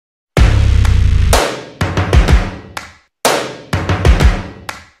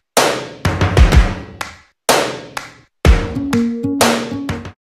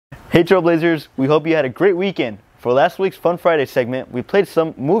Hey Trailblazers, we hope you had a great weekend. For last week's Fun Friday segment, we played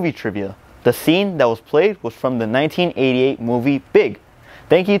some movie trivia. The scene that was played was from the 1988 movie Big.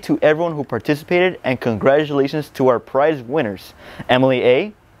 Thank you to everyone who participated and congratulations to our prize winners, Emily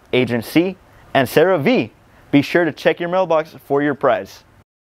A., Adrian C., and Sarah V. Be sure to check your mailbox for your prize.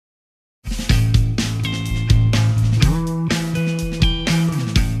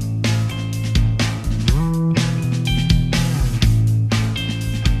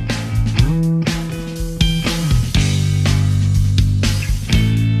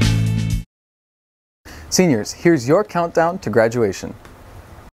 Seniors, here's your countdown to graduation.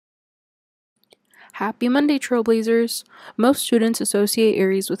 Happy Monday, Trailblazers! Most students associate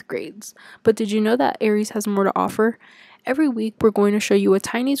Aries with grades, but did you know that Aries has more to offer? Every week, we're going to show you a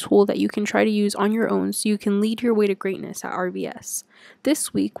tiny tool that you can try to use on your own so you can lead your way to greatness at RVS.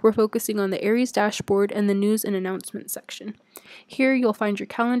 This week, we're focusing on the Aries dashboard and the news and announcements section. Here, you'll find your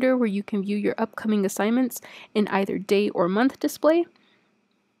calendar where you can view your upcoming assignments in either day or month display.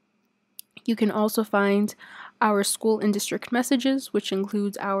 You can also find our school and district messages, which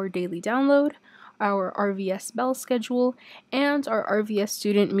includes our daily download, our RVS bell schedule, and our RVS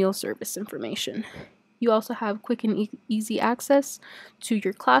student meal service information. You also have quick and easy access to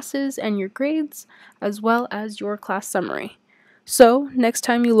your classes and your grades, as well as your class summary. So, next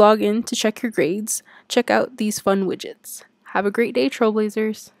time you log in to check your grades, check out these fun widgets. Have a great day,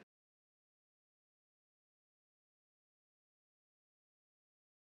 Trailblazers!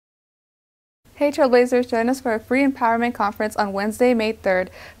 Hey Trailblazers, join us for a free empowerment conference on Wednesday, May 3rd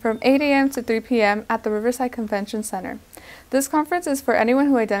from 8 a.m. to 3 p.m. at the Riverside Convention Center. This conference is for anyone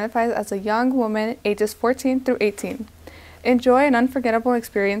who identifies as a young woman ages 14 through 18. Enjoy an unforgettable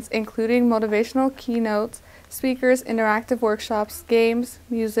experience including motivational keynotes, speakers, interactive workshops, games,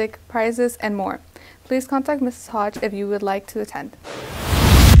 music, prizes, and more. Please contact Mrs. Hodge if you would like to attend.